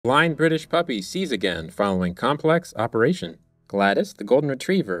Blind British puppy sees again following complex operation. Gladys, the golden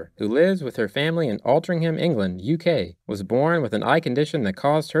retriever, who lives with her family in Altrincham, England, UK, was born with an eye condition that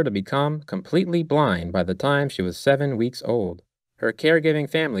caused her to become completely blind by the time she was 7 weeks old. Her caregiving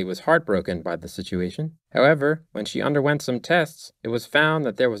family was heartbroken by the situation. However, when she underwent some tests, it was found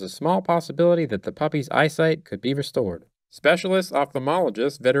that there was a small possibility that the puppy's eyesight could be restored. Specialist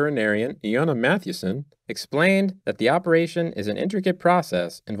ophthalmologist veterinarian Iona Mathewson explained that the operation is an intricate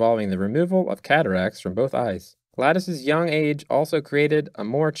process involving the removal of cataracts from both eyes. Gladys's young age also created a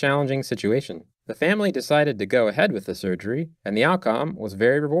more challenging situation. The family decided to go ahead with the surgery, and the outcome was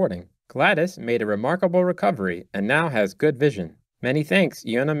very rewarding. Gladys made a remarkable recovery and now has good vision. Many thanks,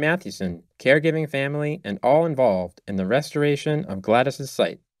 Iona Mathewson, caregiving family, and all involved in the restoration of Gladys's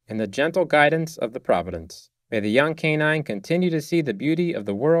sight, in the gentle guidance of the Providence. May the young canine continue to see the beauty of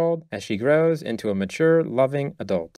the world as she grows into a mature, loving adult.